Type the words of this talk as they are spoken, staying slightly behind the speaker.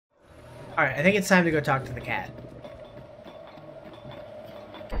Alright, I think it's time to go talk to the cat.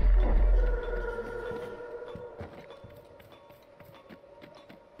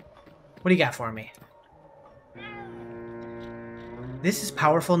 What do you got for me? This is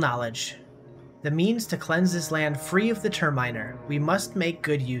powerful knowledge. The means to cleanse this land free of the Terminer. We must make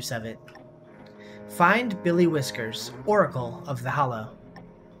good use of it. Find Billy Whiskers, Oracle of the Hollow.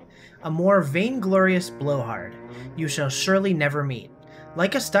 A more vainglorious blowhard you shall surely never meet.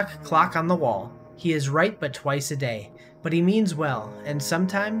 Like a stuck clock on the wall, he is right but twice a day, but he means well, and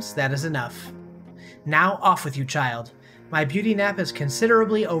sometimes that is enough. Now off with you, child. My beauty nap is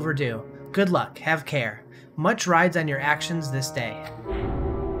considerably overdue. Good luck, have care. Much rides on your actions this day.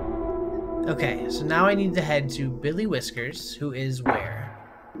 Okay, so now I need to head to Billy Whiskers, who is where?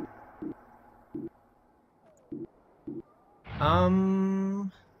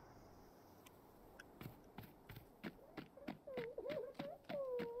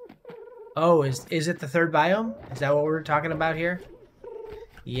 Oh, is it the third biome? Is that what we're talking about here?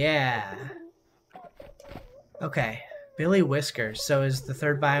 Yeah. Okay, Billy Whiskers. So is the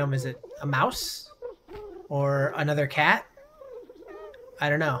third biome, is it a mouse? Or another cat? I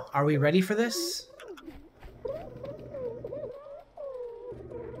don't know. Are we ready for this?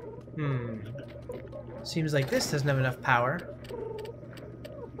 Seems like this doesn't have enough power.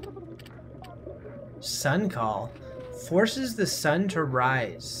 Sun call. Forces the sun to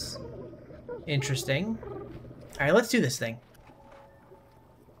rise. Interesting. Alright, let's do this thing.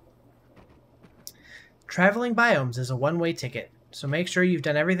 Traveling biomes is a one-way ticket, so make sure you've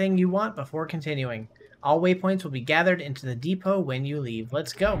done everything you want before continuing. All waypoints will be gathered into the depot when you leave.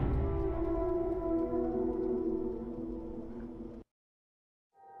 Let's go.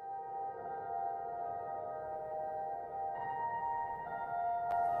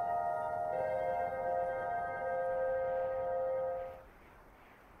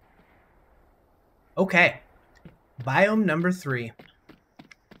 Okay. Biome number 3.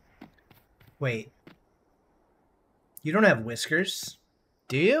 Wait. You don't have whiskers,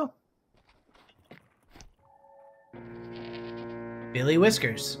 do you? Billy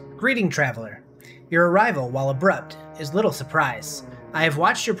Whiskers. Greeting, traveler. Your arrival, while abrupt, is little surprise. I have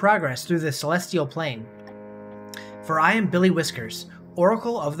watched your progress through the celestial plane. For I am Billy Whiskers,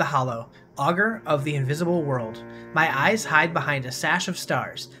 Oracle of the Hollow, Augur of the invisible world. My eyes hide behind a sash of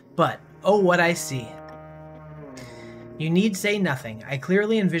stars, but, oh what I see. You need say nothing. I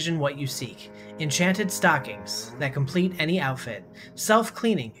clearly envision what you seek. Enchanted stockings that complete any outfit.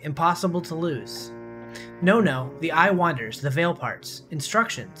 Self-cleaning, impossible to lose. No, the eye wanders, the veil parts.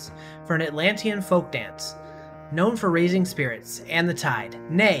 Instructions for an Atlantean folk dance, known for raising spirits and the tide.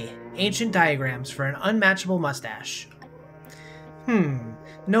 Nay, ancient diagrams for an unmatchable mustache.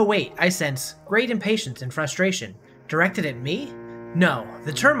 No wait, I sense great impatience and frustration. Directed at me? No,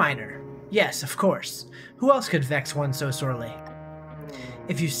 the Terminer. Yes, of course. Who else could vex one so sorely?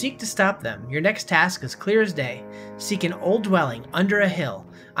 If you seek to stop them, your next task is clear as day. Seek an old dwelling under a hill,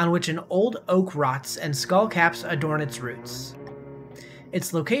 on which an old oak rots and skullcaps adorn its roots.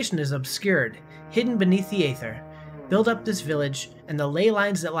 Its location is obscured, hidden beneath the aether. Build up this village, and the ley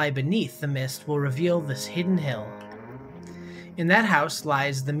lines that lie beneath the mist will reveal this hidden hill. In that house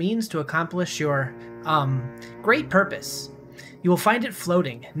lies the means to accomplish your, great purpose. You will find it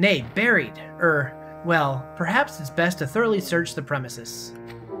floating, nay, buried, well, perhaps it's best to thoroughly search the premises.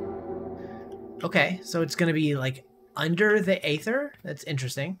 Okay, so it's gonna be, like, under the aether? That's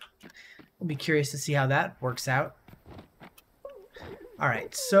interesting. We'll be curious to see how that works out.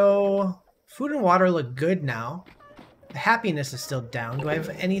 Alright, so food and water look good now. The happiness is still down. Do I have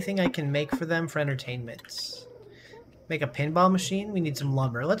anything I can make for them for entertainment? Make a pinball machine? We need some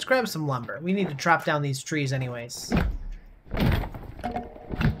lumber. Let's grab some lumber. We need to chop down these trees anyways.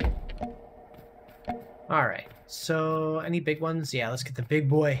 Alright, so any big ones? Yeah, let's get the big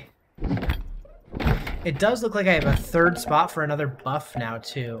boy. It does look like I have a third spot for another buff now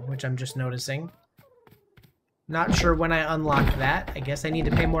too, which I'm just noticing. Not sure when I unlock that. I guess I need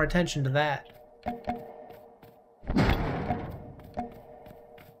to pay more attention to that.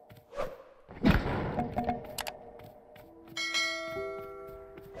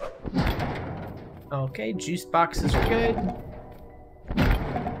 Okay, juice boxes are good.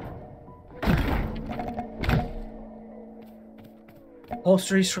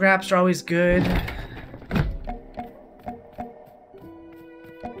 Upholstery scraps are always good.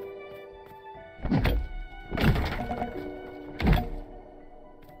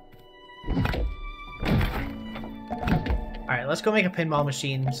 Alright, let's go make a pinball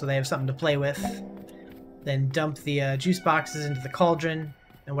machine so they have something to play with. Then dump the juice boxes into the cauldron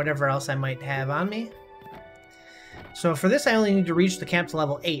and whatever else I might have on me. So for this, I only need to reach the camp to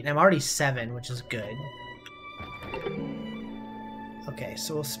level 8, and I'm already 7, which is good. Okay,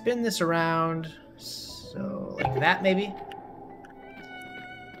 so we'll spin this around. So, like that, maybe?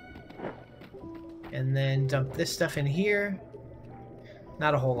 And then dump this stuff in here.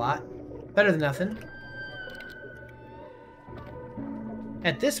 Not a whole lot. Better than nothing.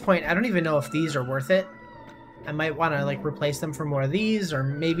 At this point, I don't even know if these are worth it. I might want to, like, replace them for more of these, or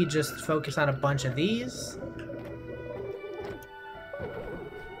maybe just focus on a bunch of these.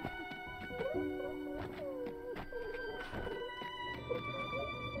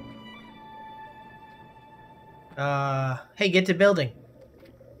 Hey, get to building.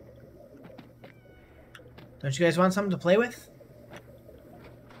 Don't you guys want something to play with?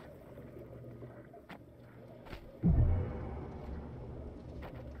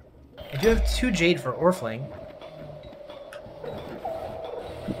 I do have 2 jade for Orfling.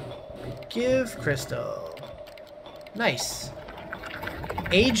 Give crystal. Nice.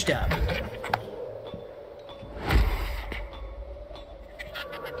 Aged up.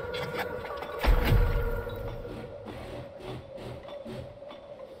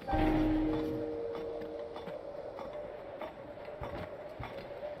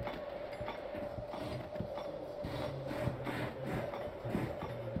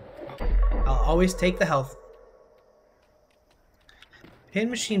 Always take the health. Pin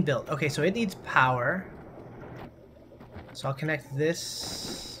machine built. Okay, so it needs power. So I'll connect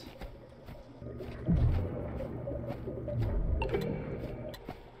this.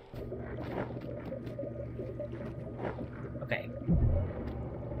 Okay.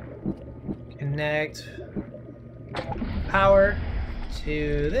 Connect power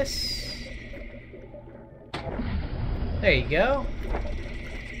to this. There you go.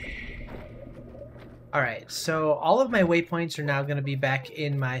 Alright, so all of my waypoints are now going to be back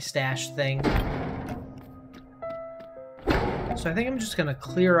in my stash thing. So I think I'm just going to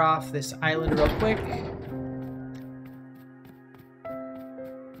clear off this island real quick.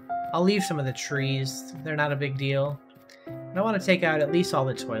 I'll leave some of the trees. They're not a big deal. And I want to take out at least all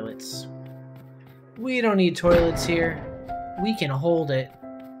the toilets. We don't need toilets here. We can hold it.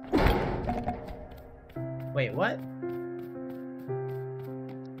 Wait, what?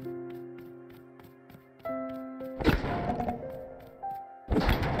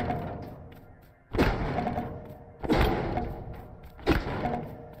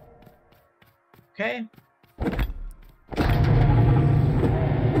 Okay.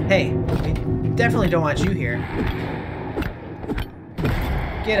 Hey, we definitely don't want you here.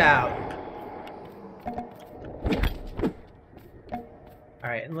 Get out.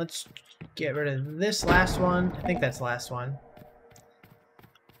 Alright, and let's get rid of this last one. I think that's the last one.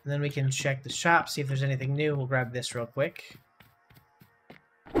 And then we can check the shop, see if there's anything new. We'll grab this real quick.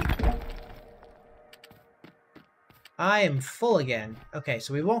 I am full again. Okay,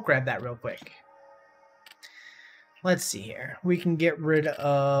 so we won't grab that real quick. Let's see here. We can get rid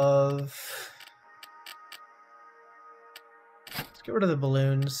of... Let's get rid of the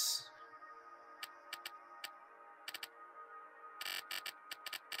balloons.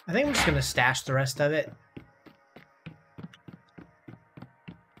 I think I'm just going to stash the rest of it.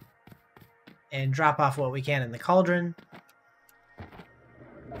 And drop off what we can in the cauldron.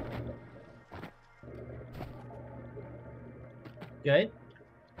 Good.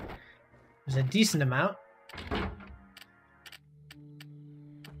 There's a decent amount.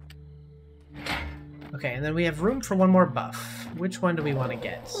 Okay, and then we have room for one more buff. Which one do we want to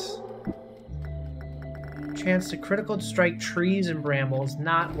get? Chance to critical strike trees and brambles,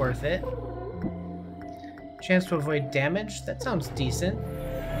 not worth it. Chance to avoid damage, that sounds decent.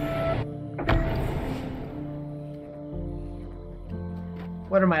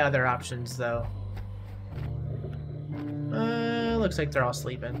 What are my other options, though? Looks like they're all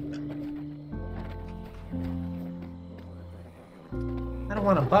sleeping. I don't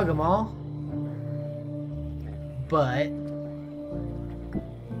want to bug them all. But...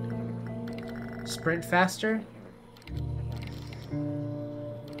 sprint faster?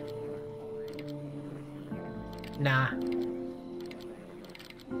 Nah.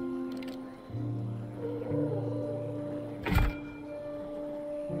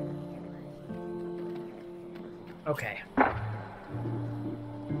 Okay.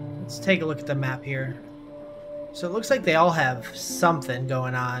 Let's take a look at the map here. So it looks like they all have something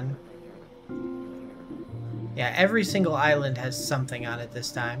going on. Yeah, every single island has something on it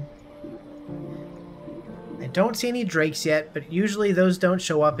this time. I don't see any drakes yet, but usually those don't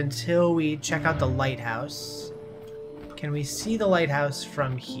show up until we check out the lighthouse. Can we see the lighthouse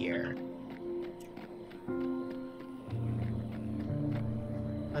from here?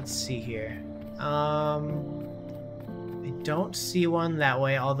 Let's see here. don't see one that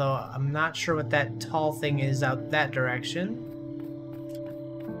way, although I'm not sure what that tall thing is out that direction.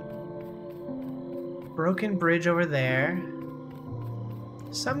 Broken bridge over there.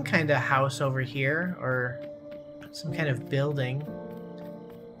 Some kind of house over here, or some kind of building.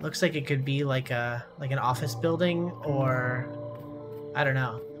 Looks like it could be like an office building, or I don't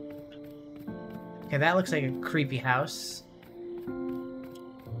know. Okay, that looks like a creepy house.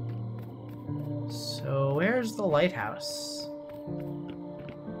 So where's the lighthouse?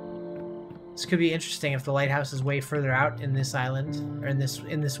 This could be interesting if the lighthouse is way further out in this island, or in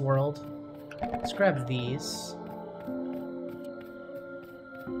this world. Let's grab these.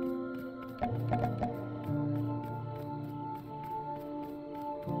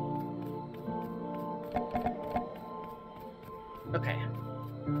 Okay.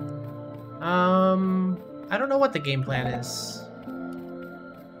 I don't know what the game plan is.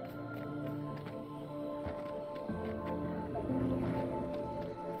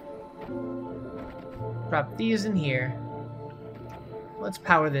 Drop these in here. Let's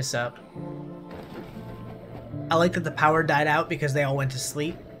power this up. I like that the power died out because they all went to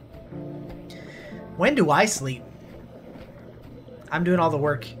sleep. When do I sleep? I'm doing all the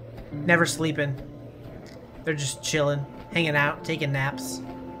work. Never sleeping. They're just chilling, hanging out, taking naps.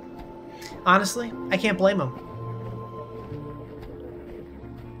 Honestly, I can't blame them.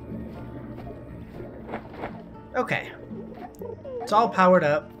 Okay. It's all powered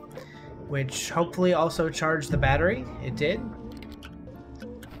up, which hopefully also charged the battery. It did.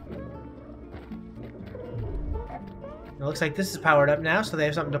 It looks like this is powered up now, so they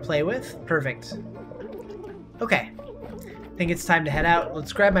have something to play with. Perfect. Okay. I think it's time to head out.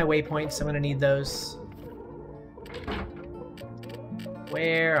 Let's grab my waypoints. I'm going to need those.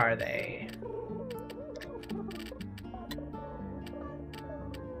 Where are they?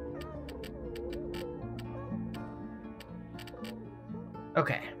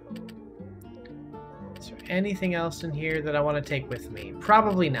 Okay. Is there anything else in here that I want to take with me?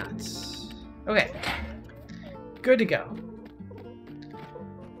 Probably not. Okay. Good to go.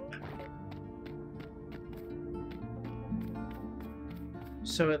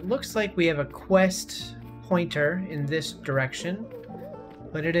 So it looks like we have a quest pointer in this direction,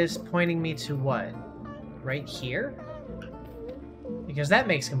 but it is pointing me to what? Right here? Because that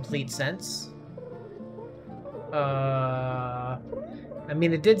makes complete sense. I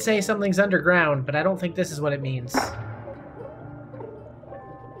mean, it did say something's underground, but I don't think this is what it means.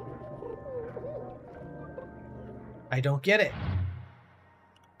 I don't get it.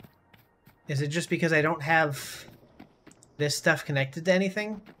 Is it just because I don't have this stuff connected to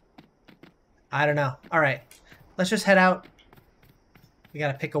anything? I don't know. Alright, let's just head out. We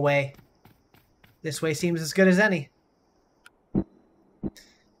gotta pick a way. This way seems as good as any.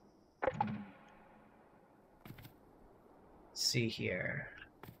 See here.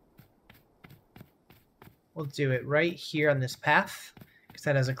 We'll do it right here on this path, because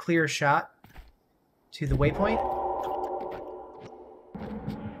that has a clear shot to the waypoint.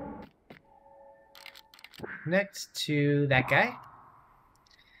 Connect to that guy.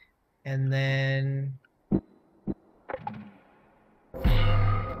 And then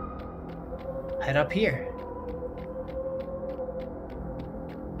head up here.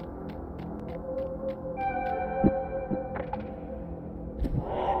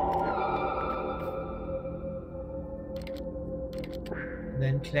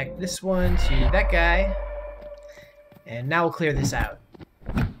 Then connect this one to that guy. And now we'll clear this out.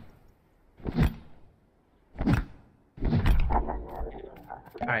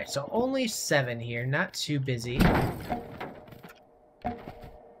 Alright, so only 7 here, not too busy.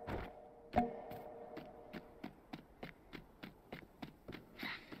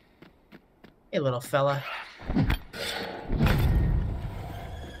 Hey, little fella.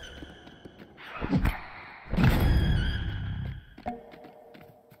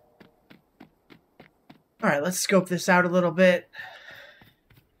 Alright, let's scope this out a little bit.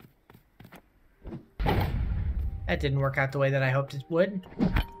 That didn't work out the way that I hoped it would.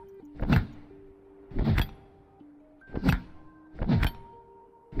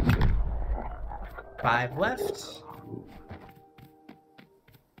 Five left.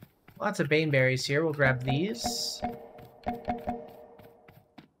 Lots of baneberries here. We'll grab these.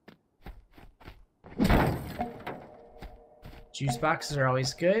 Juice boxes are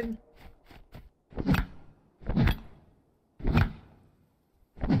always good.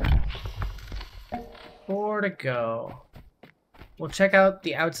 4 to go. We'll check out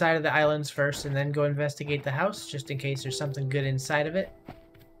the outside of the islands first and then go investigate the house, just in case there's something good inside of it.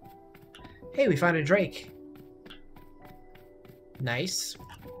 Hey, we found a drake. Nice.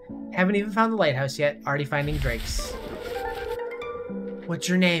 Haven't even found the lighthouse yet, already finding drakes. What's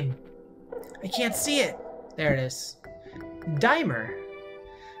your name? I can't see it. There it is. Dimer.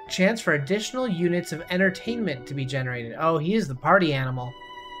 Chance for additional units of entertainment to be generated. Oh, he is the party animal.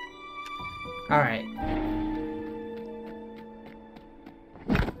 Alright.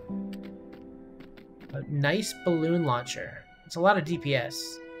 A nice balloon launcher. It's a lot of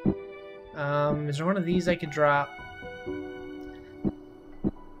DPS. Is there one of these I could drop?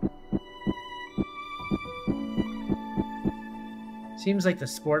 Seems like the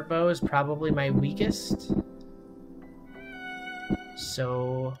sport bow is probably my weakest.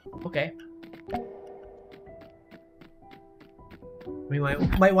 So, okay. We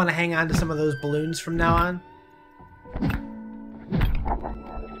might want to hang on to some of those balloons from now on.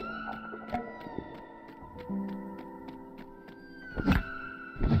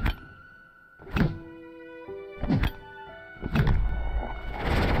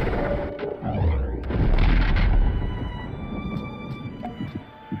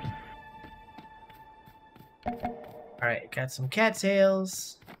 Alright, got some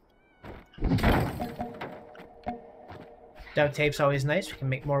cattails. Duct tape's always nice. We can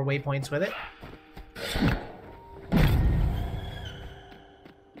make more waypoints with it.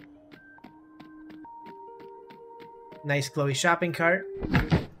 Nice glowy shopping cart.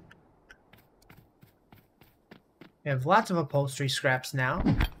 We have lots of upholstery scraps now.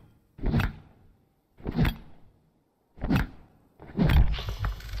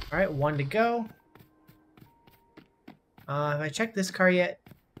 Alright, one to go. Have I checked this car yet?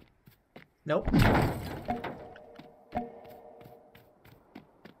 Nope.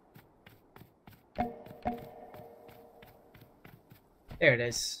 There it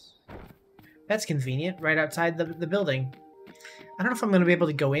is. That's convenient, right outside the building. I don't know if I'm going to be able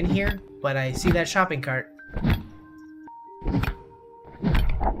to go in here, but I see that shopping cart.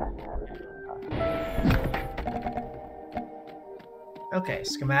 Okay,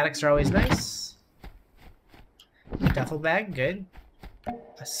 schematics are always nice. Duffel bag, good.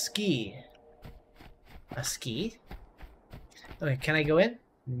 A ski. A ski? Okay, can I go in?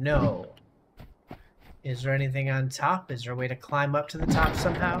 No. Is there anything on top? Is there a way to climb up to the top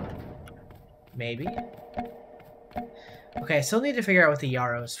somehow? Maybe. Okay, I still need to figure out what the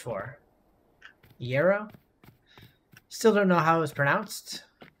yarrow is for. Yarrow? Still don't know how it's pronounced.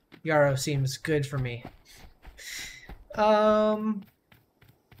 Yarrow seems good for me.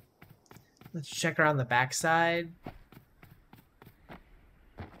 Let's check around the backside.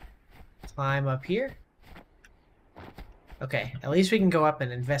 Climb up here. Okay, at least we can go up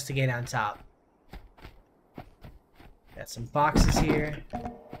and investigate on top. Got some boxes here.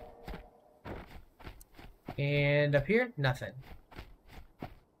 And up here, nothing.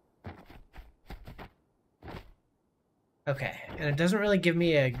 Okay, and it doesn't really give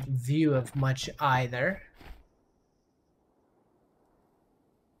me a view of much either.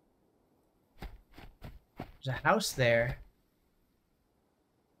 There's a house there.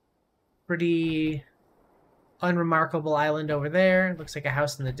 Pretty unremarkable island over there. Looks like a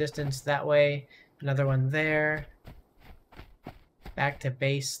house in the distance that way. Another one there. Back to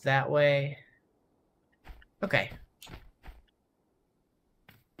base that way. Okay.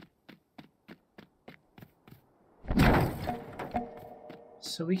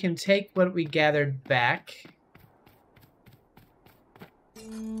 So we can take what we gathered back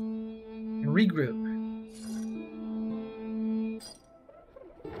and regroup.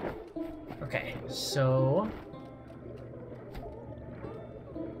 Okay, so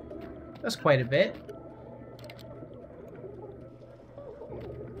that's quite a bit.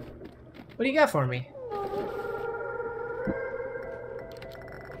 What do you got for me?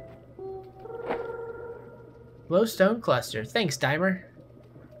 Glowstone cluster. Thanks, Dimer.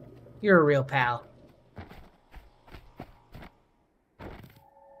 You're a real pal.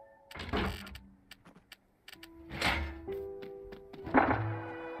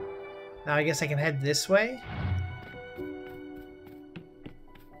 Now I guess I can head this way.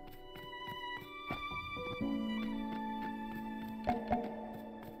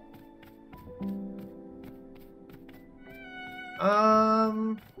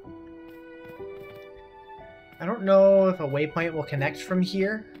 I don't know if a waypoint will connect from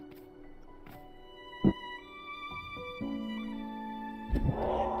here.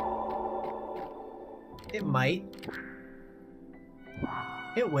 It might.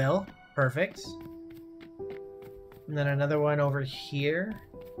 It will. Perfect. And then another one over here.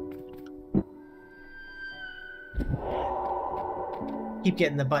 Keep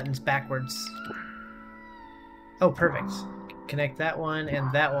getting the buttons backwards. Oh, perfect. Connect that one and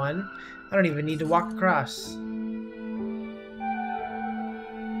that one. I don't even need to walk across.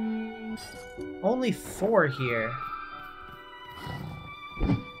 Only 4 here.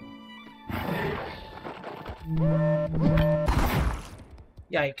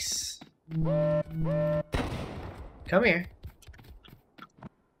 Yikes. Come here.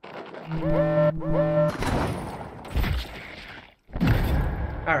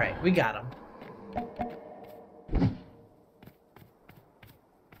 Alright, we got him.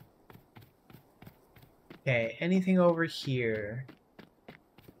 Okay, anything over here?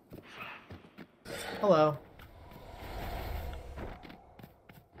 Hello.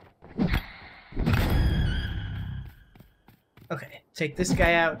 Okay, take this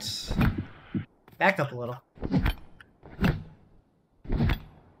guy out. Back up a little.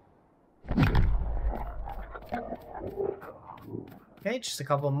 Okay, just a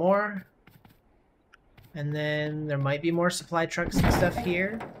couple more. And then there might be more supply trucks and stuff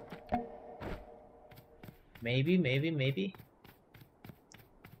here. Maybe, maybe, maybe.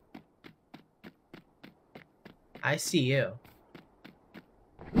 I see you.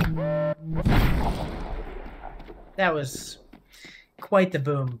 That was quite the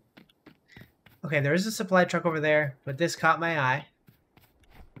boom. Okay, there is a supply truck over there, but this caught my eye.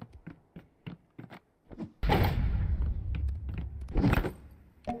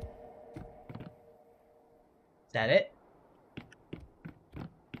 Is that it?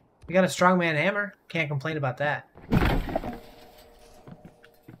 We got a strongman hammer. Can't complain about that.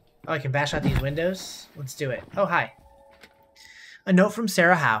 Oh, I can bash out these windows? Let's do it. Oh, hi. A note from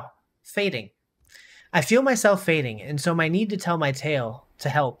Sarah Howe. Fading. I feel myself fading, and so my need to tell my tale to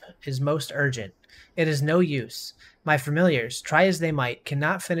help is most urgent. It is no use. My familiars, try as they might,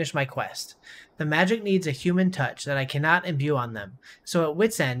 cannot finish my quest. The magic needs a human touch that I cannot imbue on them, so at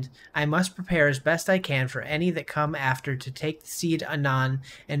wit's end, I must prepare as best I can for any that come after to take the seed anon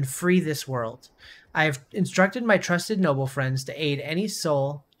and free this world. I have instructed my trusted noble friends to aid any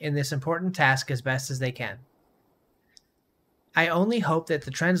soul in this important task as best as they can. I only hope that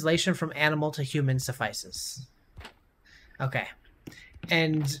the translation from animal to human suffices. Okay.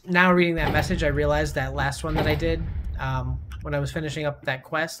 And now reading that message, I realized that last one that I did, when I was finishing up that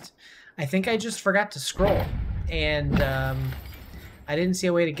quest, I think I just forgot to scroll. And I didn't see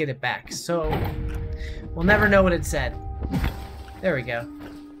a way to get it back. So we'll never know what it said. There we go.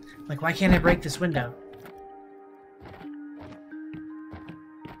 Like, why can't I break this window?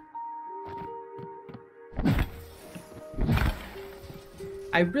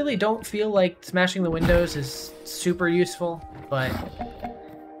 I really don't feel like smashing the windows is super useful, but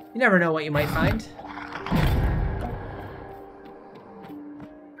you never know what you might find.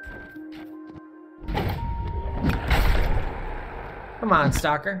 Come on,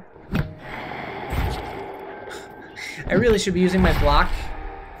 stalker. I really should be using my block,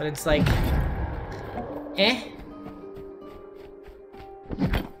 but it's like, eh.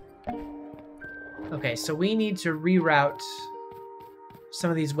 Okay, so we need to reroute some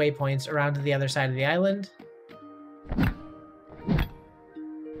of these waypoints around to the other side of the island.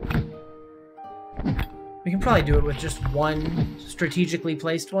 We can probably do it with just one strategically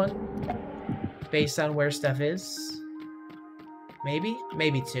placed one, based on where stuff is. Maybe?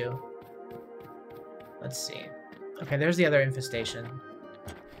 Maybe two. Let's see. Okay, there's the other infestation.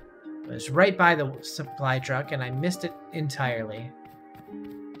 It was right by the supply truck, and I missed it entirely.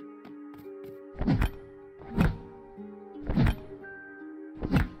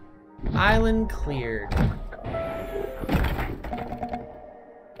 Island cleared.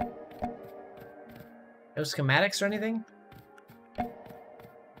 No schematics or anything?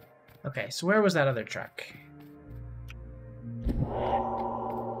 Okay, so where was that other truck?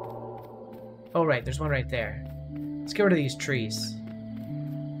 Oh, right, there's one right there. Let's get rid of these trees.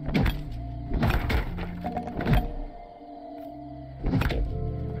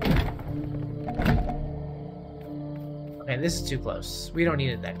 Okay, this is too close. We don't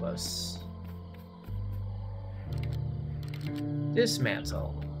need it that close.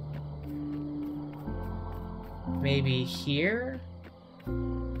 Dismantle. Maybe here?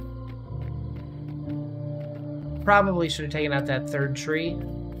 Probably should have taken out that third tree.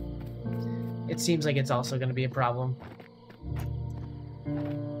 It seems like it's also going to be a problem.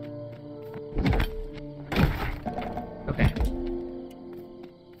 Okay.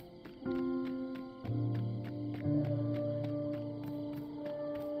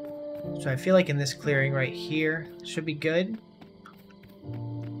 So I feel like in this clearing right here should be good.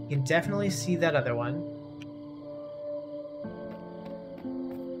 You can definitely see that other one.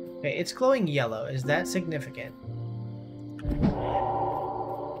 Okay, it's glowing yellow. Is that significant?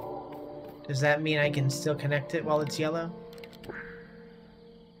 Does that mean I can still connect it while it's yellow?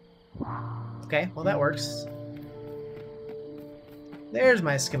 Okay, well that works. There's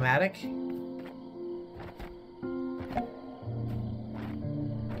my schematic.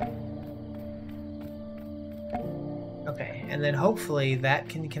 Okay, and then hopefully that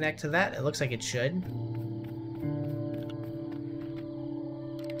can connect to that. It looks like it should.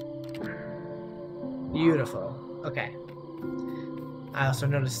 Beautiful. Okay. I also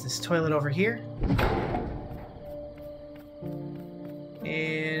noticed this toilet over here.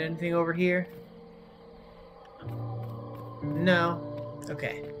 And anything over here? No.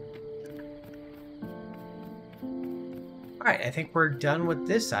 Okay. Alright, I think we're done with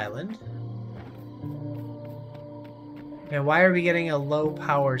this island. Okay, why are we getting a low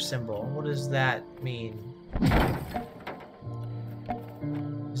power symbol? What does that mean?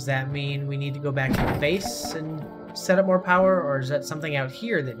 Does that mean we need to go back to the base and set up more power, or is that something out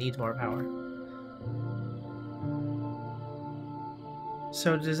here that needs more power?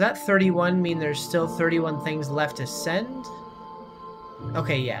 So does that 31 mean there's still 31 things left to send?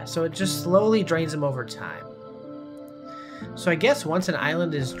 Okay, yeah, so it just slowly drains them over time. So I guess once an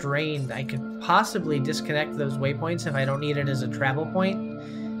island is drained, I could possibly disconnect those waypoints if I don't need it as a travel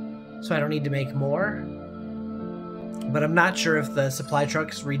point. So I don't need to make more. But I'm not sure if the supply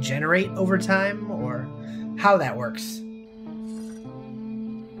trucks regenerate over time or how that works.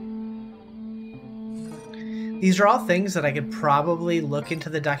 These are all things that I could probably look into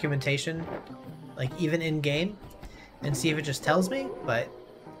the documentation, like even in-game, and see if it just tells me, but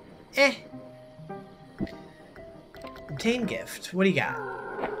Obtain gift. What do you got?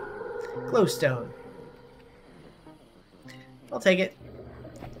 Glowstone. I'll take it.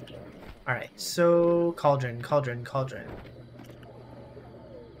 Alright, so cauldron.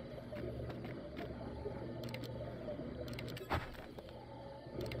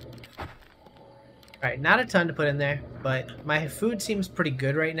 Alright, not a ton to put in there, but my food seems pretty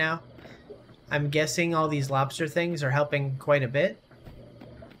good right now. I'm guessing all these lobster things are helping quite a bit.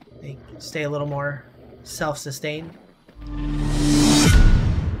 They stay a little more self-sustained.